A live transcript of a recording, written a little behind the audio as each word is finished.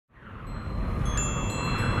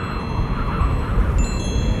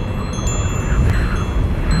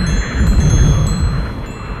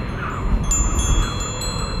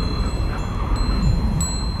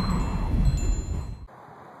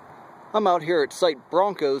I'm out here at site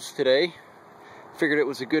Broncos today. Figured it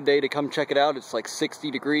was a good day to come check it out. It's like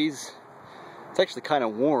 60 degrees. It's actually kind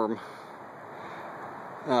of warm.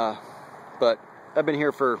 But I've been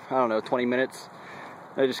here for, I don't know, 20 minutes.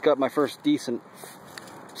 I just got my first decent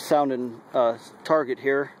sounding target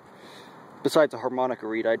here. Besides a harmonica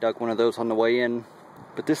reed, I dug one of those on the way in.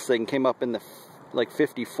 But this thing came up in the like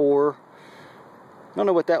 54. I don't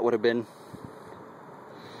know what that would have been.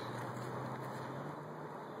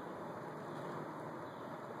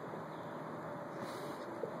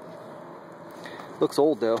 Looks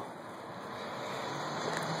old though.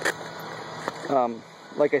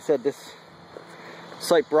 Like I said, this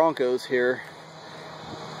site Broncos here,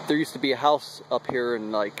 there used to be a house up here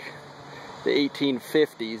in like the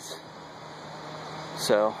 1850s.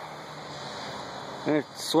 So I'm gonna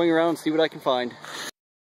swing around and see what I can find.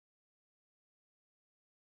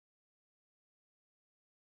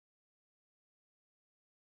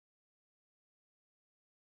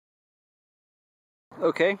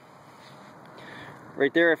 Okay.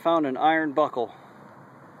 Right there I found an iron buckle.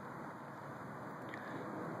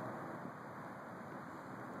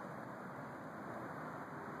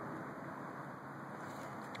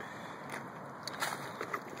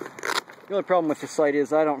 The only problem with this site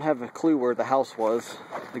is I don't have a clue where the house was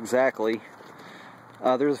exactly.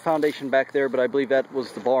 There's a foundation back there, but I believe that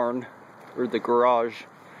was the barn or the garage.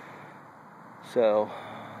 So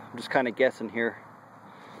I'm just kind of guessing here.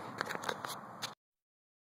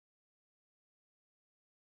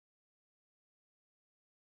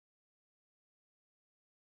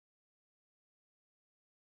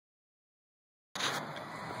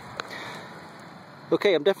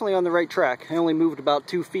 Okay, I'm definitely on the right track. I only moved about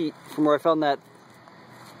 2 feet from where I found that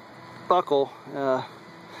buckle.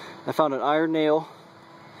 I found an iron nail,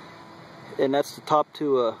 and that's the top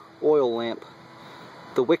to a oil lamp.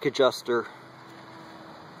 The wick adjuster.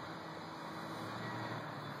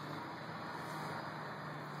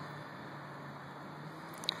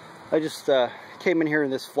 I just came in here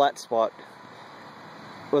in this flat spot.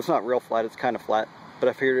 Well, it's not real flat, it's kind of flat, but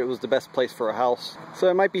I figured it was the best place for a house. So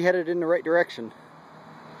I might be headed in the right direction.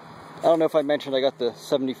 I don't know if I mentioned I got the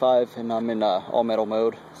 75 and I'm in all metal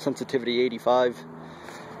mode. Sensitivity 85.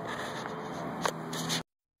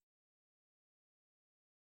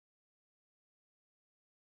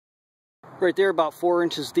 Right there, about 4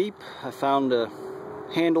 inches deep, I found a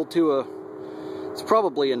handle to it's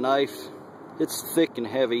probably a knife. It's thick and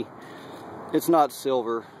heavy. It's not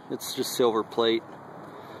silver, it's just silver plate.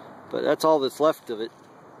 But that's all that's left of it.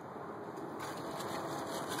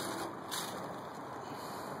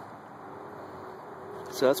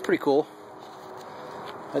 So that's pretty cool.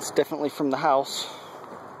 That's definitely from the house.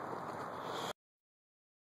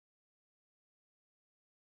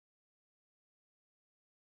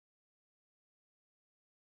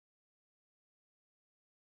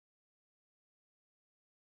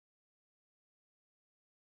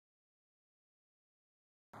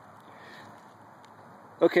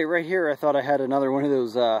 Okay, right here I thought I had another one of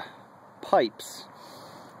those pipes,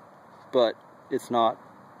 but it's not.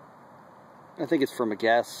 I think it's from a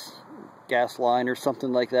gas line or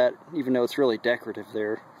something like that, even though it's really decorative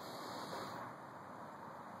there.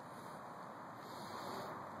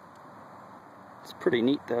 It's pretty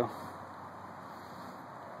neat though.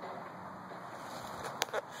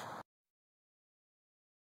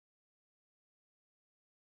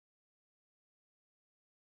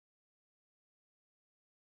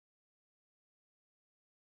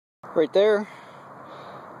 Right there,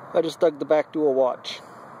 I just dug the back to a watch.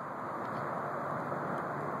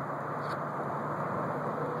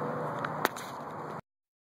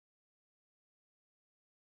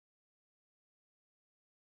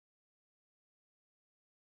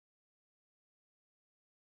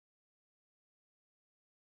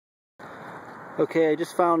 Okay, I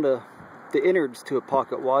just found the innards to a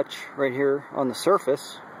pocket watch right here on the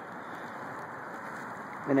surface.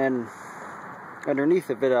 And then underneath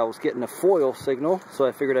of it I was getting a foil signal, so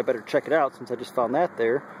I figured I better check it out since I just found that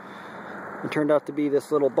there. It turned out to be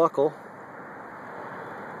this little buckle.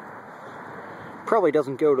 Probably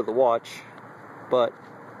doesn't go to the watch, but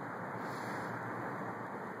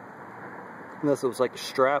unless it was like a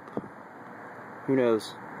strap, who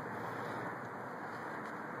knows.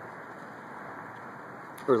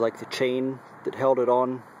 Or like the chain that held it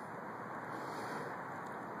on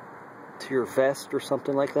to your vest or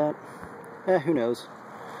something like that. Who knows.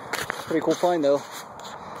 Pretty cool find though,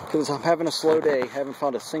 because I'm having a slow day. Haven't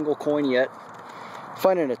found a single coin yet.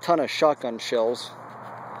 Finding a ton of shotgun shells.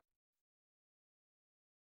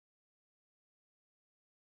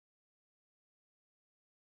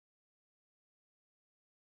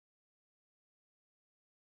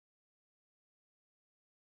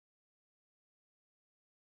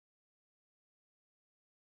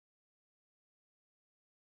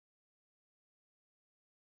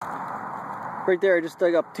 Right there, I just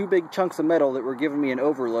dug up 2 big chunks of metal that were giving me an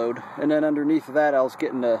overload, and then underneath that I was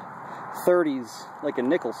getting a 30s, like a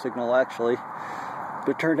nickel signal actually, but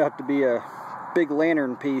it turned out to be a big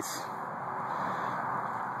lantern piece.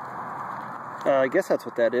 I guess that's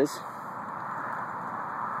what that is.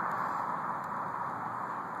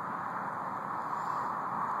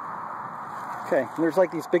 Okay, there's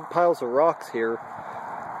like these big piles of rocks here.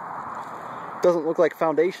 Doesn't look like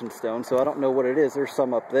foundation stone, so I don't know what it is. There's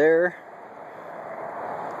some up there.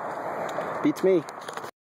 Beats me.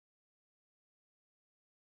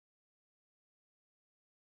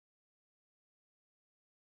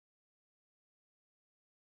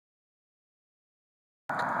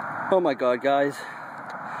 Oh my god, guys.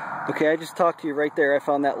 Okay, I just talked to you right there. I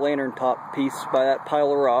found that lantern top piece by that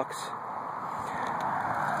pile of rocks.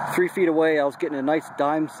 3 feet away, I was getting a nice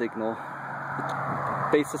dime signal.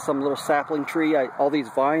 Base of some little sapling tree. All these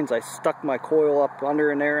vines, I stuck my coil up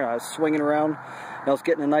under in there and I was swinging around and I was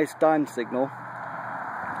getting a nice dime signal.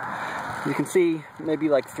 You can see maybe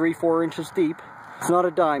like 3-4 inches deep. It's not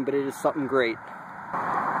a dime, but it is something great.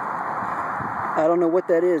 I don't know what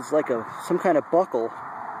that is, like some kind of buckle.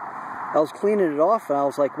 I was cleaning it off and I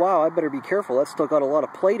was like, wow, I better be careful. That's still got a lot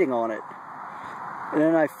of plating on it. And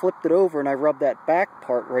then I flipped it over and I rubbed that back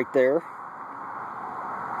part right there.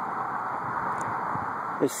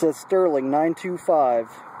 It says Sterling 925.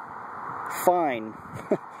 Fine.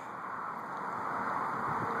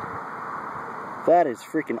 That is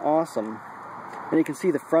freaking awesome. And you can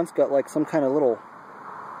see the front's got like some kind of little,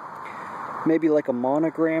 maybe like a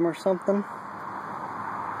monogram or something.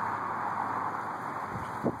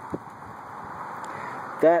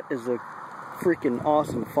 That is a freaking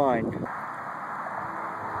awesome find.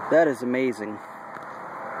 That is amazing.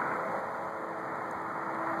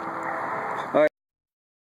 Alright.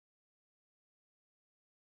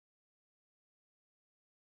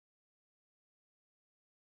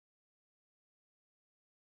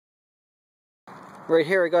 Right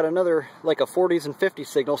here I got another, like a 40s and 50s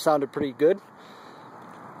signal. Sounded pretty good.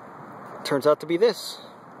 Turns out to be this.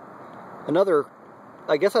 Another,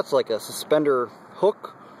 I guess that's like a suspender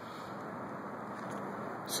hook.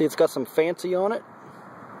 See, it's got some fancy on it.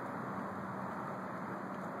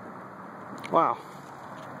 Wow.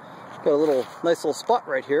 Got a nice little spot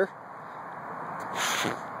right here.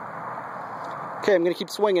 Okay, I'm gonna keep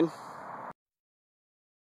swinging.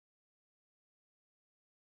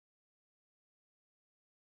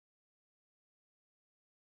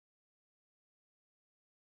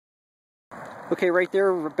 Okay, right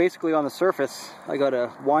there, basically on the surface, I got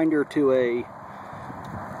a winder to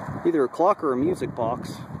either a clock or a music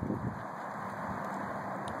box.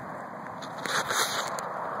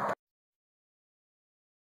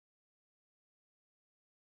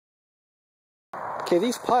 Okay,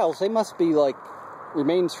 these piles, they must be like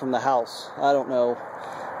remains from the house. I don't know,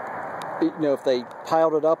 if they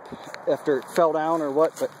piled it up after it fell down or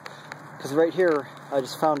what, but because right here I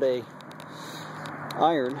just found a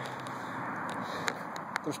iron.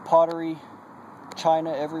 There's pottery,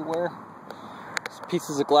 china everywhere. There's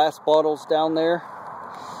pieces of glass bottles down there.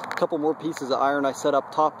 A couple more pieces of iron I set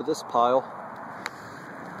up top of this pile.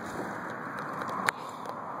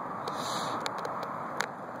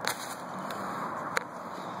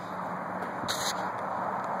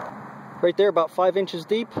 Right there, about 5 inches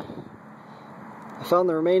deep, I found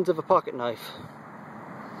the remains of a pocket knife.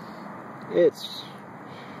 It's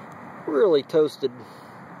really toasted.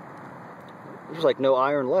 There's like no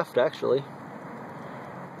iron left, actually.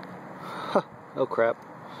 Huh, oh crap.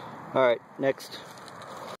 Alright, next.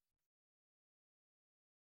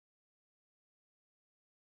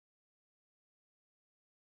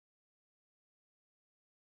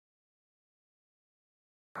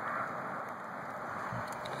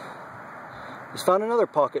 Just found another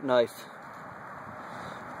pocket knife.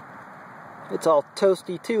 It's all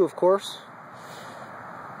toasty too, of course.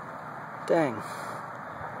 Dang.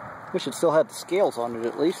 Wish it still had the scales on it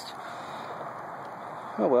at least.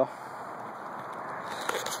 Oh well.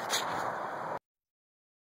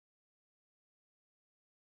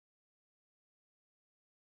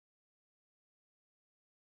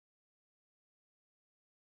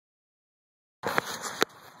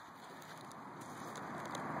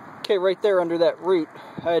 Okay, right there under that root,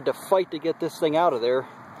 I had to fight to get this thing out of there.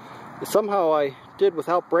 Somehow I did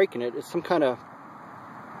without breaking it. It's some kind of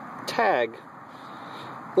tag.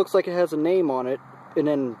 Looks like it has a name on it, and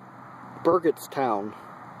then Burgettstown,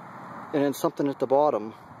 and then something at the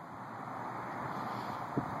bottom.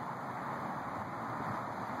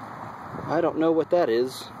 I don't know what that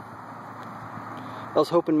is. I was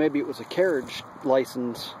hoping maybe it was a carriage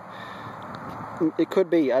license. It could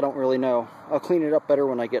be, I don't really know. I'll clean it up better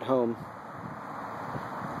when I get home.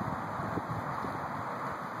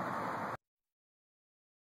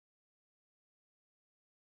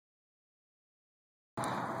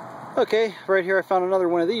 Okay, right here I found another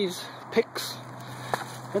one of these picks.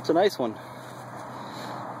 It's a nice one.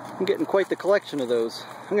 I'm getting quite the collection of those.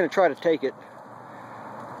 I'm going to try to take it,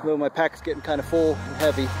 though my pack's getting kind of full and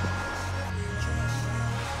heavy.